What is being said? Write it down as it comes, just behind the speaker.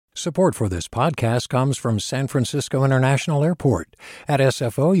Support for this podcast comes from San Francisco International Airport. At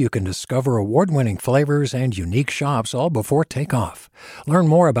SFO, you can discover award-winning flavors and unique shops all before takeoff. Learn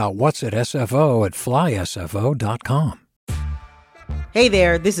more about what's at SFO at flysfo.com. Hey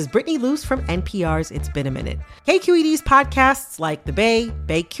there, this is Brittany Luce from NPR's It's Been a Minute. KQED's podcasts like The Bay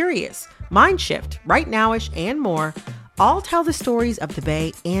Curious, Mindshift, Right Nowish, and more all tell the stories of the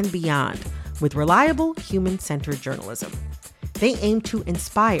Bay and beyond with reliable, human-centered journalism. They aim to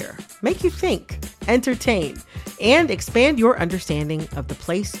inspire, make you think, entertain, and expand your understanding of the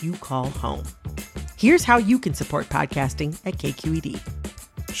place you call home. Here's how you can support podcasting at KQED.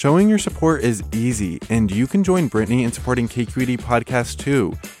 Showing your support is easy, and you can join Brittany in supporting KQED Podcast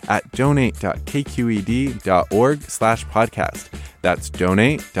too at donate.kqed.org/podcast. That's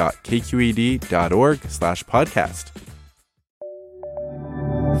donate.kqed.org/podcast.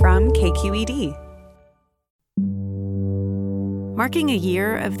 From KQED. Marking a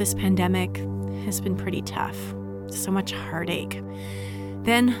year of this pandemic has been pretty tough. So much heartache.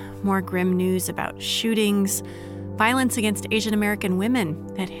 Then more grim news about shootings, violence against Asian American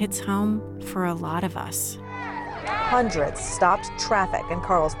women that hits home for a lot of us. Hundreds stopped traffic in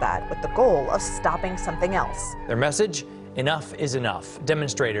Carlsbad with the goal of stopping something else. Their message? Enough is enough.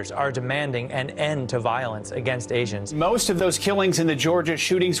 Demonstrators are demanding an end to violence against Asians. Most of those killings in the Georgia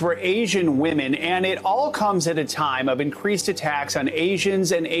shootings were Asian women, and it all comes at a time of increased attacks on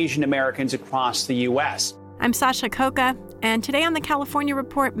Asians and Asian Americans across the U.S. I'm Sasha Coca, and today on the California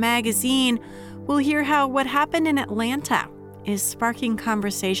Report magazine, we'll hear how what happened in Atlanta is sparking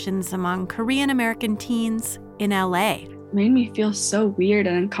conversations among Korean American teens in L.A. Made me feel so weird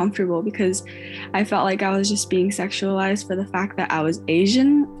and uncomfortable because I felt like I was just being sexualized for the fact that I was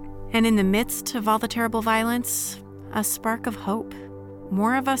Asian. And in the midst of all the terrible violence, a spark of hope.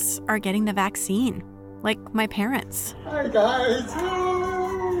 More of us are getting the vaccine, like my parents. Hi, guys.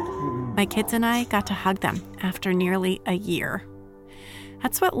 My kids and I got to hug them after nearly a year.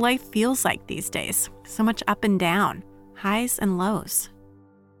 That's what life feels like these days. So much up and down, highs and lows.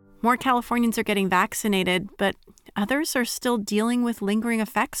 More Californians are getting vaccinated, but others are still dealing with lingering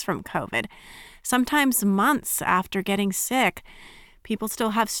effects from COVID. Sometimes months after getting sick, people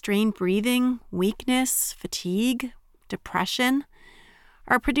still have strained breathing, weakness, fatigue, depression.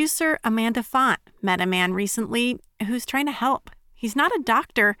 Our producer, Amanda Font, met a man recently who's trying to help. He's not a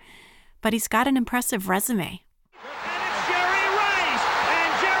doctor, but he's got an impressive resume. And it's Jerry Rice!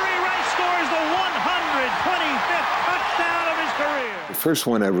 And Jerry Rice scores the 125th touchdown of his career. The first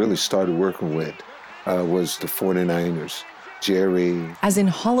one I really started working with was the 49ers. Jerry. As in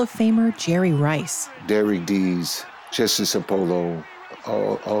Hall of Famer Jerry Rice. Derek Dees, Justice Apollo,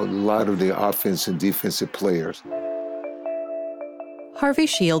 a lot of the offensive and defensive players. Harvey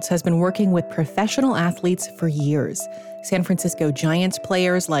Shields has been working with professional athletes for years. San Francisco Giants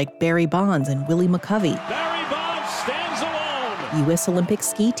players like Barry Bonds and Willie McCovey. Barry Bonds stands alone. U.S. Olympic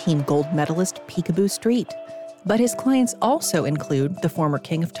ski team gold medalist Peekaboo Street. But his clients also include the former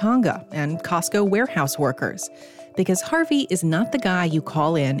King of Tonga and Costco warehouse workers, because Harvey is not the guy you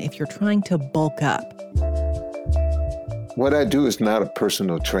call in if you're trying to bulk up. What I do is not a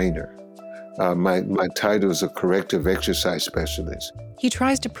personal trainer. My title is a corrective exercise specialist. He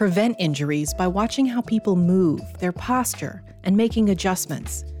tries to prevent injuries by watching how people move, their posture, and making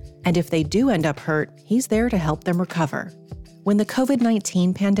adjustments. And if they do end up hurt, he's there to help them recover. When the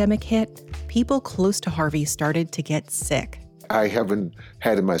COVID-19 pandemic hit, people close to Harvey started to get sick. I haven't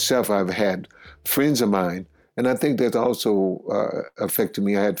had it myself. I've had friends of mine, and I think that also affected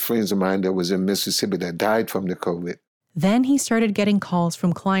me. I had friends of mine that was in Mississippi that died from the COVID. Then he started getting calls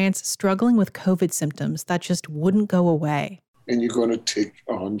from clients struggling with COVID symptoms that just wouldn't go away. And you're going to take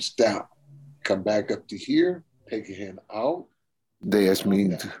your arms down. Come back up to here, take your hand out. They asked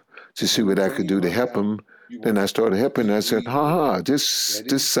me to see what I could do to help them. Then I started helping. I said, this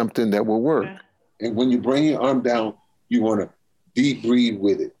is something that will work. And when you bring your arm down, you want to deep breathe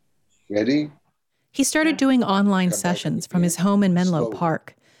with it. Ready? He started doing online sessions from his home in Menlo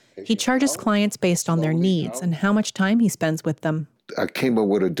Park. He charges clients based on their needs and how much time he spends with them. I came up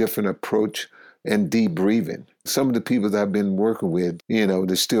with a different approach and deep breathing. Some of the people that I've been working with,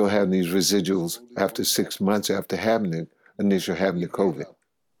 they still have these residuals after 6 months after having the COVID.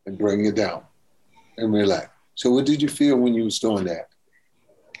 And bring it down and relax. So what did you feel when you was doing that?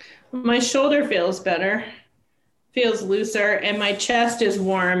 My shoulder feels better, feels looser, and my chest is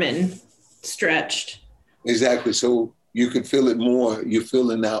warm and stretched. Exactly. So you can feel it more. You're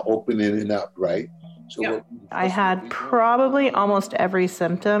feeling now opening it up, right? So yep. I had probably almost every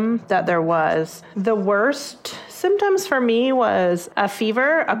symptom that there was. The worst symptoms for me was a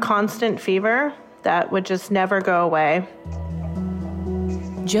fever, a constant fever that would just never go away.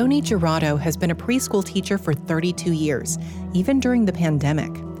 Joni Gerardo has been a preschool teacher for 32 years, even during the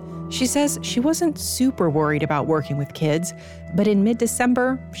pandemic. She says she wasn't super worried about working with kids, but in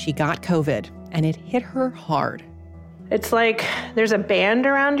mid-December, she got COVID, and it hit her hard. It's like there's a band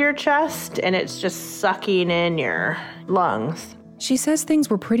around your chest, and it's just sucking in your lungs. She says things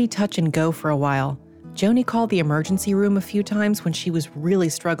were pretty touch and go for a while. Joni called the emergency room a few times when she was really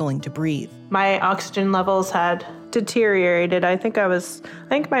struggling to breathe. My oxygen levels had deteriorated. I think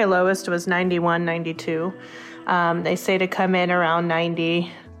my lowest was 91, 92. They say to come in around 90.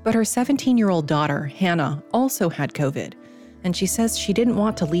 But her 17-year-old daughter, Hannah, also had COVID, and she says she didn't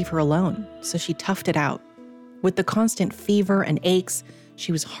want to leave her alone, so she toughed it out. With the constant fever and aches,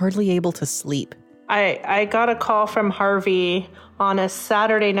 she was hardly able to sleep. I got a call from Harvey on a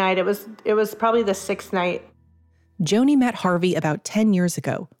Saturday night. It was probably the 6th night. Joni met Harvey about 10 years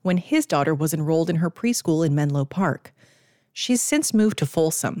ago when his daughter was enrolled in her preschool in Menlo Park. She's since moved to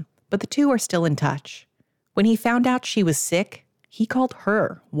Folsom, but the two are still in touch. When he found out she was sick, he called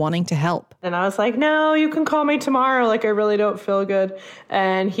her, wanting to help. And I was like, no, you can call me tomorrow. Like, I really don't feel good.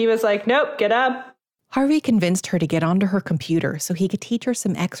 And he was like, nope, get up. Harvey convinced her to get onto her computer so he could teach her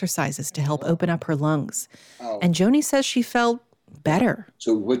some exercises to help open up her lungs. And Joni says she felt better.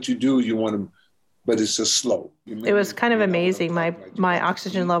 So what you do, you want to, but it's just slow. It was kind of amazing. My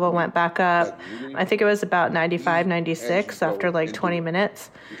oxygen level went back up. I think it was about 95, 96 after like 20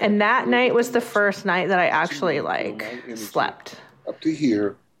 minutes. And that night was the first night that I actually slept. Up to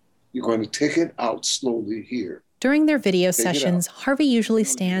here, you're going to take it out slowly here. During their video sessions, Harvey usually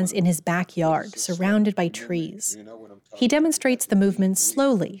stands in his backyard, surrounded by trees. He demonstrates the movement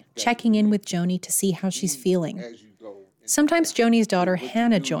slowly, checking in with Joni to see how she's feeling. Sometimes Joni's daughter,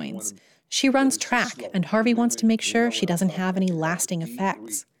 Hannah, joins. She runs track, and Harvey wants to make sure she doesn't have any lasting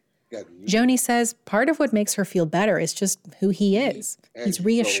effects. Joni says part of what makes her feel better is just who he is. He's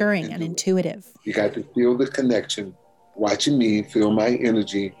reassuring and intuitive. You got to feel the connection. Watching me, feel my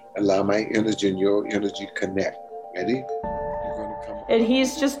energy, allow my energy and your energy connect. Ready? And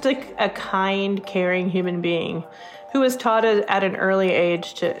he's just a kind, caring human being who was taught at an early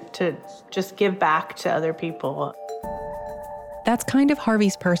age to just give back to other people. That's kind of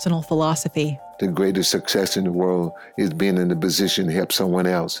Harvey's personal philosophy. The greatest success in the world is being in the position to help someone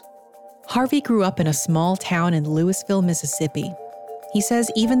else. Harvey grew up in a small town in Louisville, Mississippi. He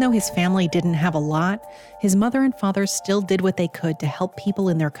says even though his family didn't have a lot, his mother and father still did what they could to help people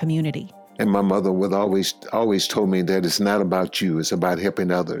in their community. And my mother would always told me that it's not about you, it's about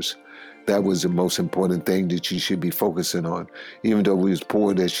helping others. That was the most important thing that you should be focusing on. Even though we was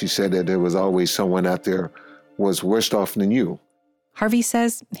poor, that she said that there was always someone out there was worse off than you. Harvey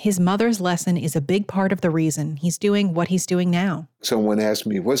says his mother's lesson is a big part of the reason he's doing what he's doing now. Someone asked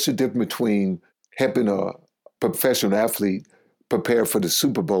me, what's the difference between helping a professional athlete prepare for the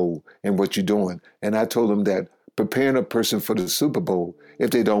Super Bowl and what you're doing? And I told them that preparing a person for the Super Bowl, if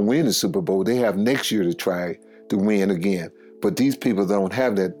they don't win the Super Bowl, they have next year to try to win again. But these people don't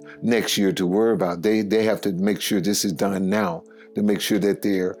have that next year to worry about. They have to make sure this is done now, to make sure that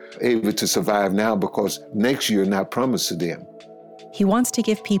they're able to survive now, because next year not promised to them. He wants to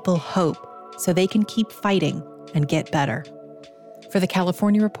give people hope so they can keep fighting and get better. For the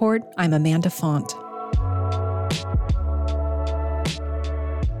California Report, I'm Amanda Font.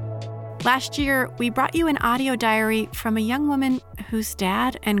 Last year, we brought you an audio diary from a young woman whose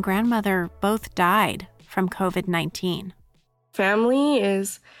dad and grandmother both died from COVID-19. Family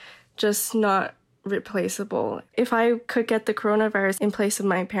is just not replaceable. If I could get the coronavirus in place of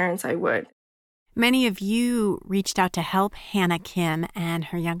my parents, I would. Many of you reached out to help Hannah Kim and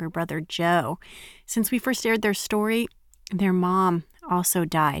her younger brother Joe. Since we first aired their story, their mom also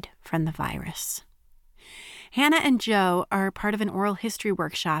died from the virus. Hannah and Joe are part of an oral history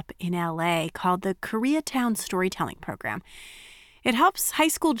workshop in LA called the Koreatown Storytelling Program. It helps high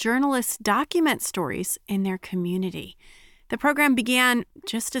school journalists document stories in their community. The program began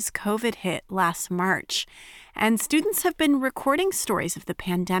just as COVID hit last March, and students have been recording stories of the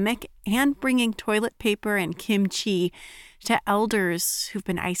pandemic and bringing toilet paper and kimchi to elders who've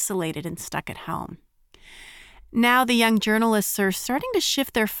been isolated and stuck at home. Now the young journalists are starting to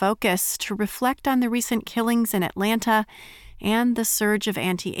shift their focus to reflect on the recent killings in Atlanta and the surge of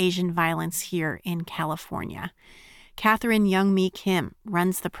anti-Asian violence here in California. Katherine Kim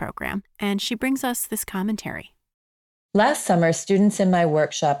runs the program, and she brings us this commentary. Last summer, students in my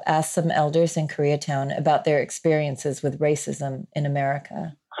workshop asked some elders in Koreatown about their experiences with racism in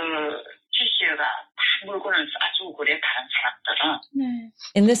America.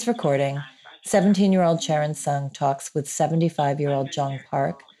 In this recording, 17-year-old Sharon Sung talks with 75-year-old Jong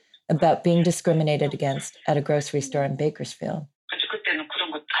Park about being discriminated against at a grocery store in Bakersfield.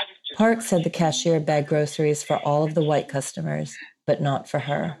 Park said the cashier bagged groceries for all of the white customers, but not for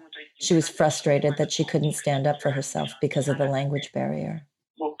her. She was frustrated that she couldn't stand up for herself because of the language barrier.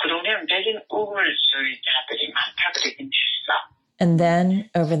 And then,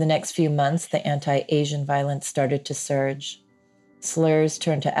 over the next few months, the anti-Asian violence started to surge. Slurs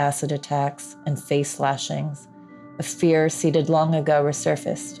turned to acid attacks and face lashings. A fear seeded long ago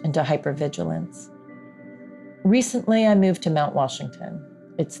resurfaced into hypervigilance. Recently, I moved to Mount Washington.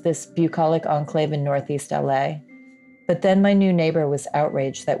 It's this bucolic enclave in Northeast LA. But then my new neighbor was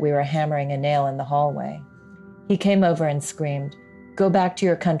outraged that we were hammering a nail in the hallway. He came over and screamed, "Go back to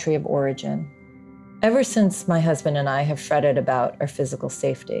your country of origin." Ever since, my husband and I have fretted about our physical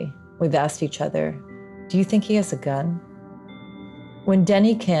safety. We've asked each other, do you think he has a gun? When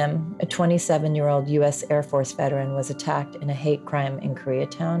Denny Kim, a 27-year-old U.S. Air Force veteran, was attacked in a hate crime in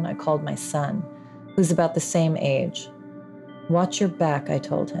Koreatown, I called my son, who's about the same age. "Watch your back," I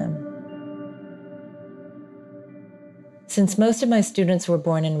told him. Since most of my students were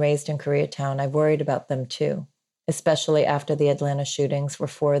born and raised in Koreatown, I've worried about them too, especially after the Atlanta shootings where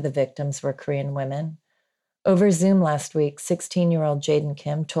 4 of the victims were Korean women. Over Zoom last week, 16-year-old Jaden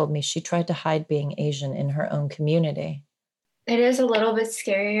Kim told me she tried to hide being Asian in her own community. It is a little bit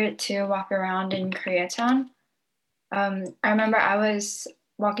scarier to walk around in Koreatown. I remember I was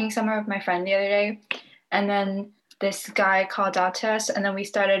walking somewhere with my friend the other day, and then this guy called out to us, and then we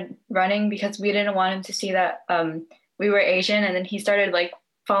started running because we didn't want him to see that we were Asian, and then he started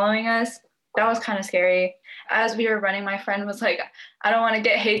following us. That was kind of scary. As we were running, my friend was like, "I don't want to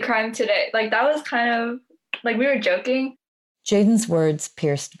get hate crime today." That was kind of we were joking. Jaden's words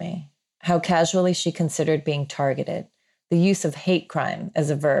pierced me. How casually she considered being targeted. The use of hate crime as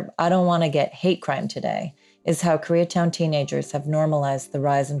a verb, "I don't want to get hate crime today," is how Koreatown teenagers have normalized the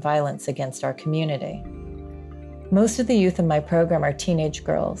rise in violence against our community. Most of the youth in my program are teenage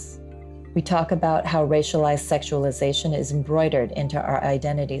girls. We talk about how racialized sexualization is embroidered into our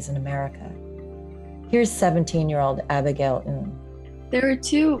identities in America. Here's 17-year-old Abigail Un. There were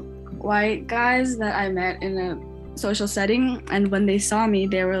 2 white guys that I met in a social setting, and when they saw me,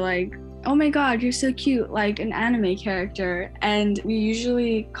 they were like, "Oh my God, you're so cute, like an anime character." And we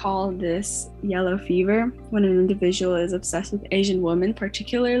usually call this yellow fever when an individual is obsessed with Asian women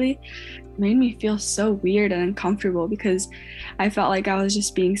particularly. It made me feel so weird and uncomfortable because I felt like I was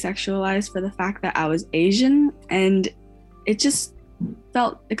just being sexualized for the fact that I was Asian, and it just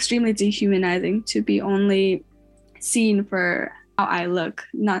felt extremely dehumanizing to be only seen for how I look,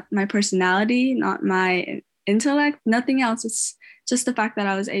 not my personality, not my intellect, nothing else. It's just the fact that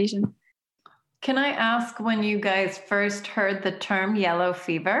I was Asian. Can I ask, when you guys first heard the term yellow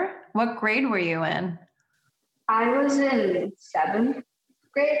fever, what grade were you in? I was in 7th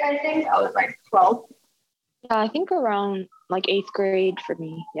grade, I think. I was 12. Yeah, I think around 8th grade for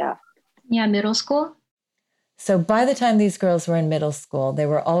me, yeah. Yeah, middle school. So by the time these girls were in middle school, they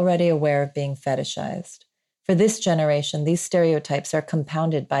were already aware of being fetishized. For this generation, these stereotypes are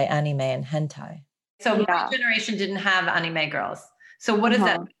compounded by anime and hentai. So my generation didn't have anime girls. So what is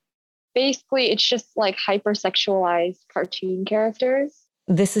that? Basically, it's just hypersexualized cartoon characters.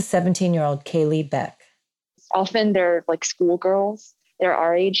 This is 17-year-old Kaylee Beck. Often they're schoolgirls. They're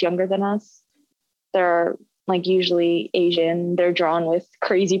our age, younger than us. They're usually Asian. They're drawn with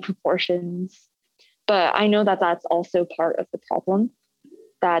crazy proportions. But I know that that's also part of the problem,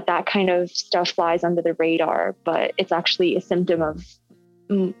 that kind of stuff flies under the radar, but it's actually a symptom of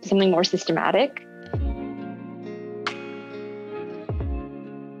something more systematic.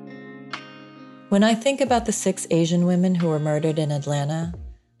 When I think about the 6 Asian women who were murdered in Atlanta,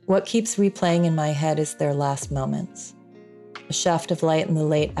 what keeps replaying in my head is their last moments. A shaft of light in the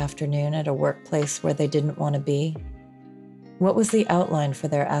late afternoon at a workplace where they didn't want to be. What was the outline for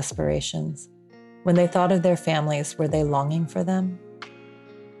their aspirations? When they thought of their families, were they longing for them?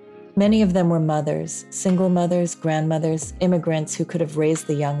 Many of them were mothers, single mothers, grandmothers, immigrants who could have raised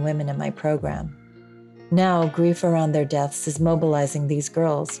the young women in my program. Now, grief around their deaths is mobilizing these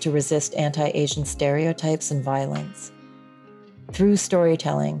girls to resist anti-Asian stereotypes and violence. Through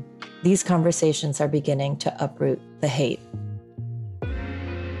storytelling, these conversations are beginning to uproot the hate.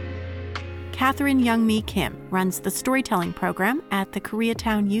 Katherine Young-Mi Kim runs the storytelling program at the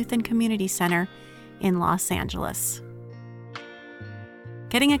Koreatown Youth and Community Center in Los Angeles.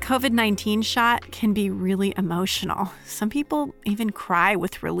 Getting a COVID-19 shot can be really emotional. Some people even cry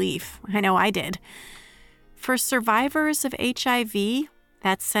with relief. I know I did. For survivors of HIV,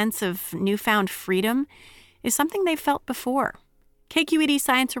 that sense of newfound freedom is something they've felt before. KQED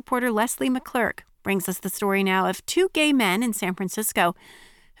science reporter Leslie McClurg brings us the story now of 2 gay men in San Francisco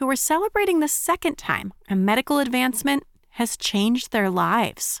who were celebrating the second time a medical advancement has changed their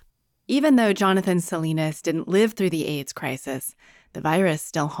lives. Even though Jonathan Salinas didn't live through the AIDS crisis, the virus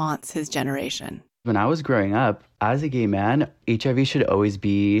still haunts his generation. When I was growing up, as a gay man, HIV should always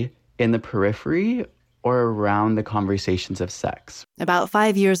be in the periphery or around the conversations of sex. About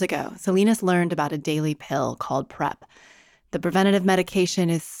 5 years ago, Salinas learned about a daily pill called PrEP. The preventative medication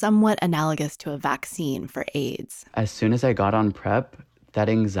is somewhat analogous to a vaccine for AIDS. As soon as I got on PrEP, that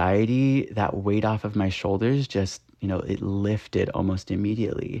anxiety, that weight off of my shoulders just, it lifted almost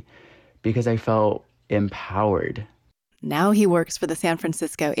immediately because I felt empowered. Now he works for the San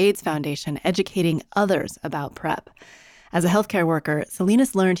Francisco AIDS Foundation, educating others about PrEP. As a healthcare worker,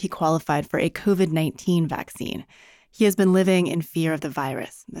 Salinas learned he qualified for a COVID-19 vaccine. He has been living in fear of the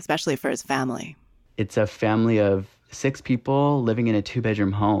virus, especially for his family. It's a family of 6 people living in a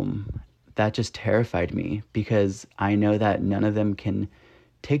 2-bedroom home. That just terrified me because I know that none of them can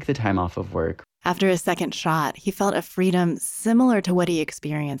take the time off of work. After his second shot, he felt a freedom similar to what he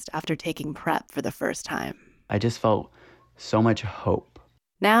experienced after taking PrEP for the first time. I just felt so much hope.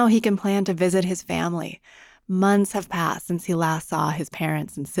 Now he can plan to visit his family. Months have passed since he last saw his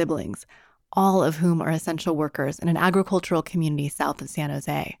parents and siblings, all of whom are essential workers in an agricultural community south of San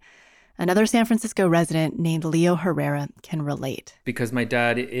Jose. Another San Francisco resident named Leo Herrera can relate. Because my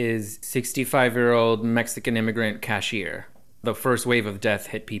dad is 65-year-old Mexican immigrant cashier. The first wave of death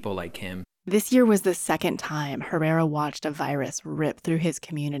hit people like him. This year was the second time Herrera watched a virus rip through his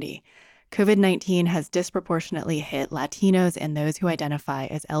community. COVID-19 has disproportionately hit Latinos and those who identify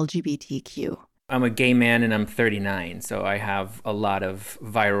as LGBTQ. I'm a gay man and I'm 39, so I have a lot of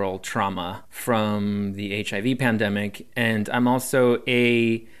viral trauma from the HIV pandemic. And I'm also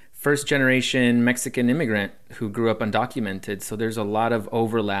a first-generation Mexican immigrant who grew up undocumented, so there's a lot of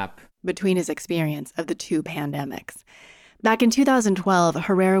overlap between his experience of the two pandemics. Back in 2012,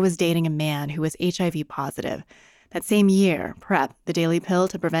 Herrera was dating a man who was HIV positive. That same year, PrEP, the daily pill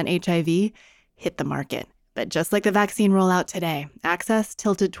to prevent HIV, hit the market. But just like the vaccine rollout today, access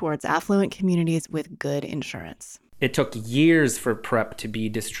tilted towards affluent communities with good insurance. It took years for PrEP to be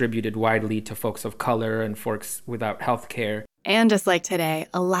distributed widely to folks of color and folks without health care. And just like today,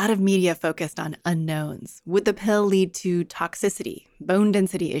 a lot of media focused on unknowns. Would the pill lead to toxicity, bone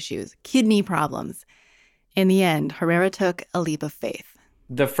density issues, kidney problems? In the end, Herrera took a leap of faith.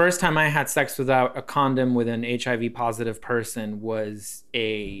 The first time I had sex without a condom with an HIV-positive person was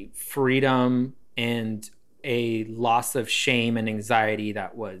a freedom and a loss of shame and anxiety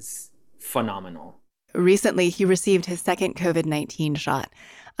that was phenomenal. Recently, he received his second COVID-19 shot.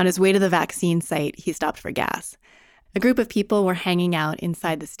 On his way to the vaccine site, he stopped for gas. A group of people were hanging out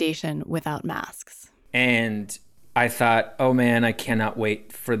inside the station without masks. And I thought, oh man, I cannot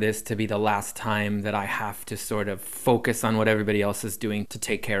wait for this to be the last time that I have to sort of focus on what everybody else is doing to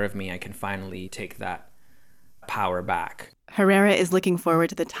take care of me. I can finally take that power back. Herrera is looking forward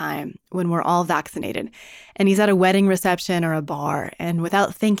to the time when we're all vaccinated, and he's at a wedding reception or a bar, and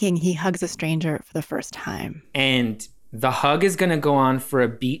without thinking, he hugs a stranger for the first time. And the hug is going to go on for a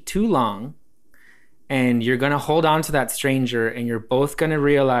beat too long, and you're going to hold on to that stranger, and you're both going to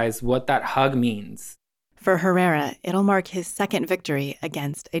realize what that hug means. For Herrera, it'll mark his second victory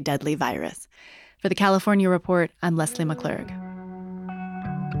against a deadly virus. For the California Report, I'm Leslie McClurg.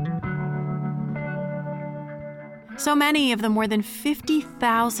 So many of the more than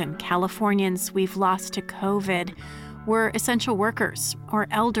 50,000 Californians we've lost to COVID were essential workers or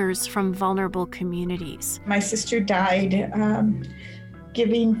elders from vulnerable communities. My sister died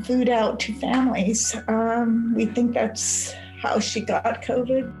giving food out to families. We think that's how she got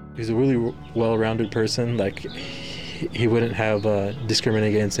COVID. He's a really well-rounded person. Like, he wouldn't have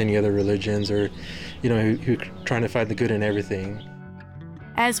discriminated against any other religions, or, he trying to find the good in everything.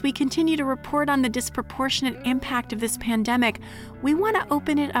 As we continue to report on the disproportionate impact of this pandemic, we want to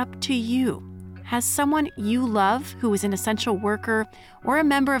open it up to you. Has someone you love who is an essential worker or a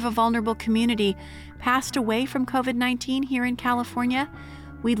member of a vulnerable community passed away from COVID-19 here in California?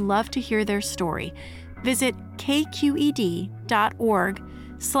 We'd love to hear their story. Visit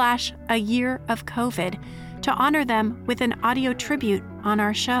kqed.org/a-year-of-COVID to honor them with an audio tribute on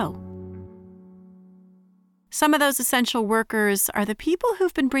our show. Some of those essential workers are the people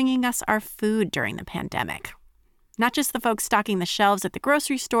who've been bringing us our food during the pandemic. Not just the folks stocking the shelves at the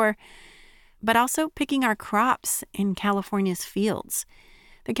grocery store, but also picking our crops in California's fields.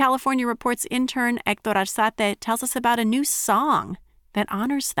 The California Report's intern, Hector Arzate, tells us about a new song that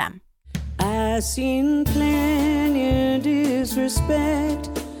honors them. I seen plenty of disrespect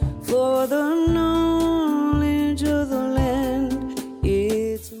for the knowledge of the land.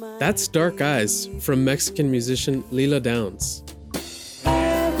 That's Dark Eyes from Mexican musician Lila Downs.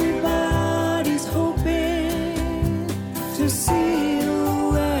 Everybody's hoping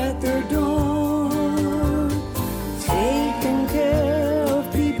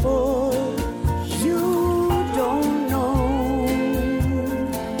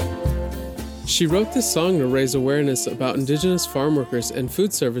She wrote this song to raise awareness about indigenous farm workers and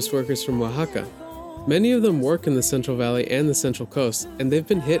food service workers from Oaxaca. Many of them work in the Central Valley and the Central Coast, and they've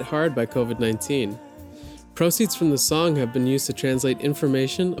been hit hard by COVID-19. Proceeds from the song have been used to translate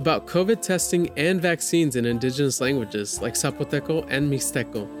information about COVID testing and vaccines in indigenous languages like Zapoteco and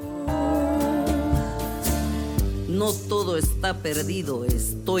Mixteco. No todo está perdido,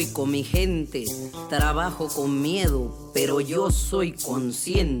 estoy con mi gente, trabajo con miedo, pero yo soy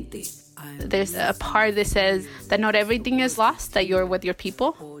consciente. There's a part that says that not everything is lost, that you're with your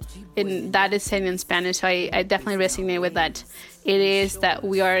people. And that is said in Spanish, so I definitely resonate with that. It is that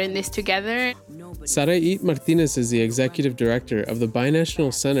we are in this together. Saraí Martinez is the executive director of the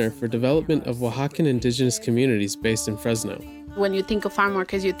Binational Center for Development of Oaxacan Indigenous Communities based in Fresno. When you think of farm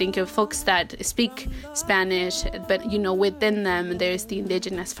workers, you think of folks that speak Spanish, but within them, there's the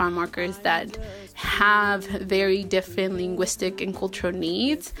indigenous farm workers that have very different linguistic and cultural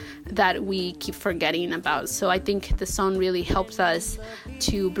needs that we keep forgetting about. So I think the song really helps us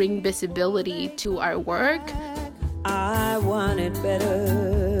to bring visibility to our work. I want it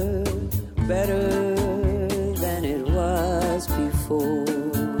better, better than it was before.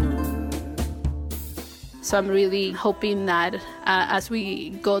 So I'm really hoping that as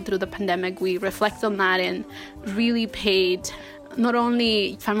we go through the pandemic, we reflect on that and really paid not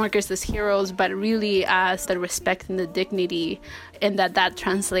only farm workers as heroes, but really as the respect and the dignity, and that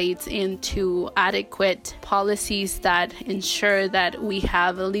translates into adequate policies that ensure that we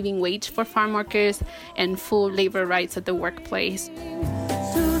have a living wage for farm workers and full labor rights at the workplace.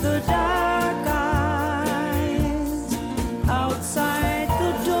 Through the dark eyes, outside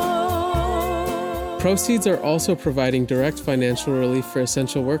the door. Proceeds are also providing direct financial relief for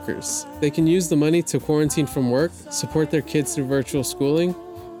essential workers. They can use the money to quarantine from work, support their kids through virtual schooling,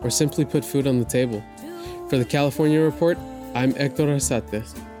 or simply put food on the table. For the California Report, I'm Hector Rosate.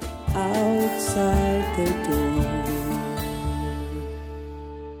 Outside the door.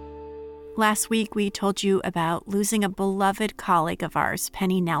 Last week, we told you about losing a beloved colleague of ours,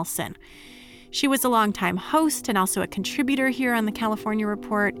 Penny Nelson. She was a longtime host and also a contributor here on the California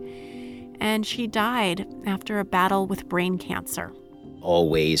Report, and she died after a battle with brain cancer.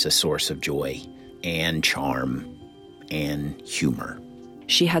 Always a source of joy and charm and humor.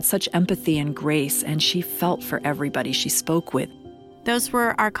 She had such empathy and grace, and she felt for everybody she spoke with. Those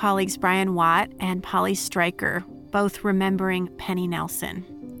were our colleagues Brian Watt and Polly Stryker, both remembering Penny Nelson.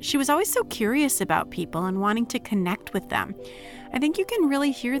 She was always so curious about people and wanting to connect with them. I think you can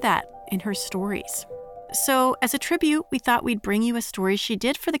really hear that in her stories. So, as a tribute, we thought we'd bring you a story she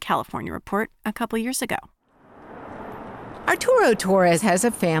did for the California Report a couple years ago. Arturo Torres has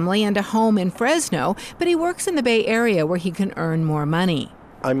a family and a home in Fresno, but he works in the Bay Area where he can earn more money.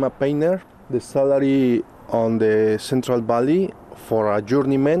 I'm a painter. The salary on the Central Valley for a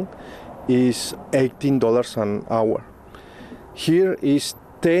journeyman is $18 an hour. Here is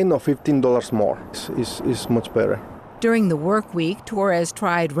 $10 or $15 more. It's much better. During the work week, Torres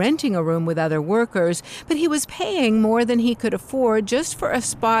tried renting a room with other workers, but he was paying more than he could afford just for a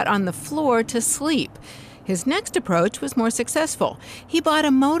spot on the floor to sleep. His next approach was more successful. He bought a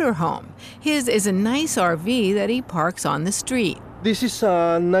motorhome. His is a nice RV that he parks on the street. This is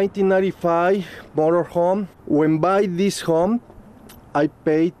a 1995 motorhome. When I buy this home, I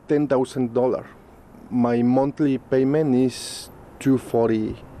paid $10,000. My monthly payment is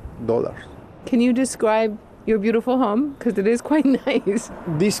 $240. Can you describe your beautiful home? Because it is quite nice.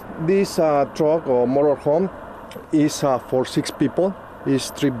 This truck or motorhome is for 6 people.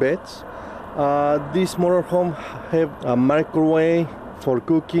 It's 3 beds. This motorhome have a microwave for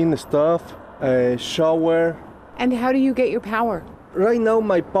cooking stuff, a shower. And how do you get your power? Right now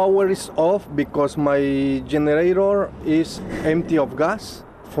my power is off because my generator is empty of gas.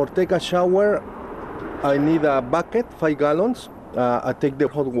 For take a shower, I need a bucket, 5 gallons. I take the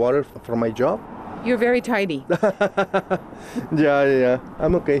hot water for my job. You're very tidy. Yeah.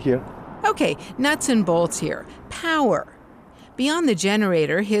 I'm okay here. Okay, nuts and bolts here. Power. Beyond the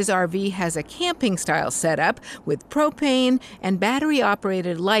generator, his RV has a camping-style setup with propane and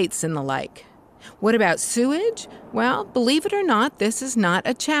battery-operated lights and the like. What about sewage? Well, believe it or not, this is not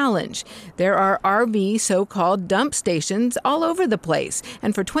a challenge. There are RV so-called dump stations all over the place,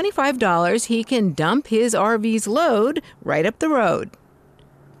 and for $25, he can dump his RV's load right up the road.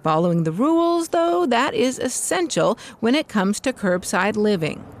 Following the rules, though, that is essential when it comes to curbside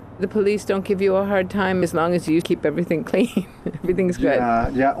living. The police don't give you a hard time as long as you keep everything clean. Everything's good.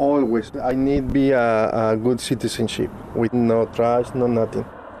 Yeah, always. I need to be a good citizenship with no trash, no nothing.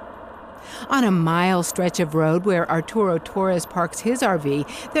 On a mile stretch of road where Arturo Torres parks his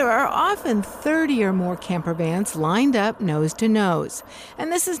RV, there are often 30 or more camper vans lined up nose to nose.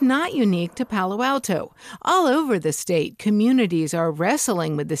 And this is not unique to Palo Alto. All over the state, communities are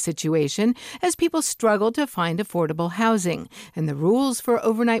wrestling with the situation as people struggle to find affordable housing. And the rules for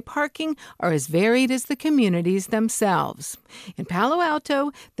overnight parking are as varied as the communities themselves. In Palo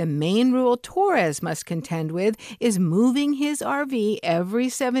Alto, the main rule Torres must contend with is moving his RV every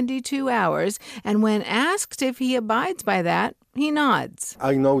 72 hours, and when asked if he abides by that, he nods.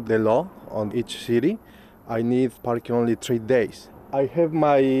 I know the law on each city. I need parking only 3 days. I have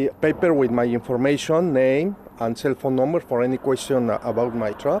my paper with my information, name, and cell phone number for any question about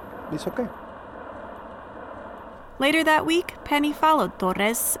my truck. It's okay. Later that week, Penny followed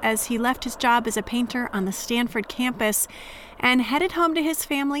Torres as he left his job as a painter on the Stanford campus and headed home to his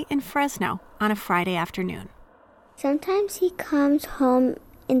family in Fresno on a Friday afternoon. Sometimes he comes home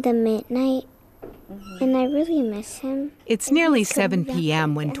in the midnight, and I really miss him. It's nearly 7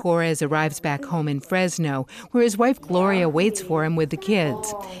 p.m. when Torres arrives back home in Fresno, where his wife Gloria waits for him with the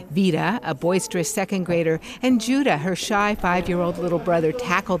kids. Vida, a boisterous second grader, and Judah, her shy 5-year-old little brother,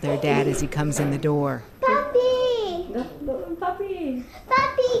 tackle their dad as he comes in the door. Papi! Papi!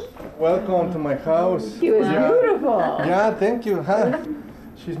 Papi! Welcome to my house. He was beautiful. Yeah, thank you. Huh?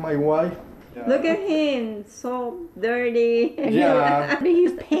 She's my wife. Yeah. Look at him, so dirty. Yeah.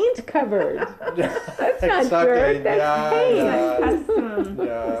 He's paint covered. That's not Exactly. dirt, that's paint. Yeah. Custom.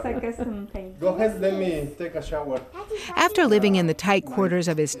 Yeah. It's like custom paint. Go ahead, let me take a shower. After living in the tight quarters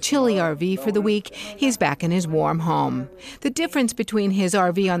of his chilly RV for the week, he's back in his warm home. The difference between his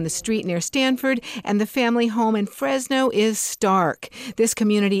RV on the street near Stanford and the family home in Fresno is stark. This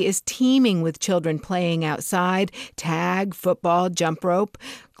community is teeming with children playing outside, tag, football, jump rope.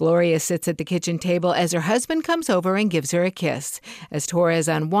 Gloria sits at the kitchen table as her husband comes over and gives her a kiss. As Torres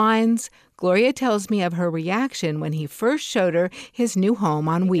unwinds, Gloria tells me of her reaction when he first showed her his new home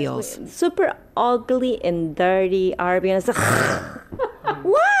on wheels. Super ugly and dirty RV. And I was like,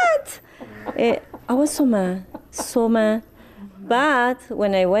 what? I was so mad. But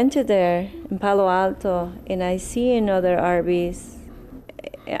when I went to there in Palo Alto and I see another RVs,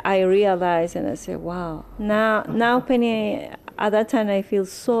 I realized and I said, wow. Now Penny, at that time I feel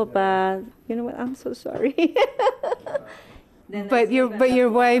so bad. You know what? I'm so sorry. But your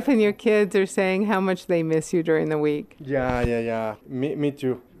wife and your kids are saying how much they miss you during the week. Yeah. Me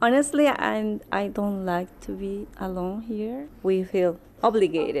too. Honestly, I don't like to be alone here. We feel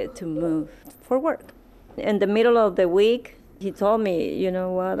obligated to move for work. In the middle of the week, he told me, you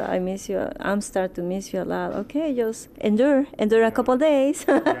know what, I miss you. I'm starting to miss you a lot. Okay, just endure a couple days.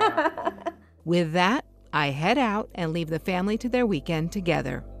 With that, I head out and leave the family to their weekend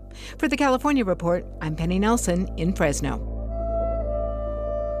together. For the California Report, I'm Penny Nelson in Fresno.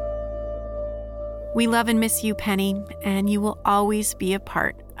 We love and miss you, Penny, and you will always be a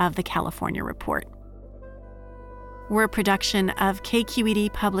part of the California Report. We're a production of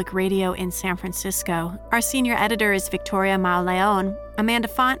KQED Public Radio in San Francisco. Our senior editor is Victoria Mauleon. Amanda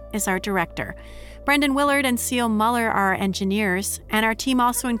Font is our director. Brendan Willard and Seal Muller are our engineers, and our team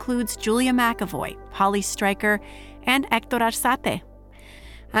also includes Julia McAvoy, Holly Stryker, and Hector Arzate.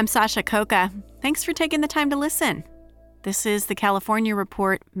 I'm Sasha Coca. Thanks for taking the time to listen. This is the California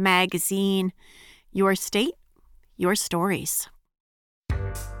Report magazine. Your state, your stories.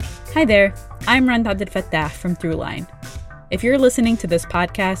 Hi there, I'm Rand Abdel Fattah from Throughline. If you're listening to this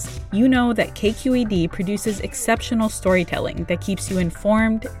podcast, you know that KQED produces exceptional storytelling that keeps you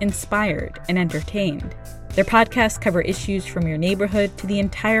informed, inspired, and entertained. Their podcasts cover issues from your neighborhood to the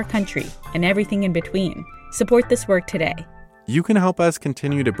entire country and everything in between. Support this work today. You can help us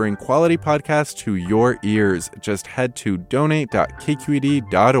continue to bring quality podcasts to your ears. Just head to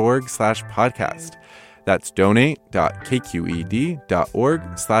donate.kqed.org/podcast. That's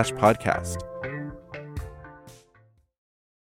donate.kqed.org/podcast.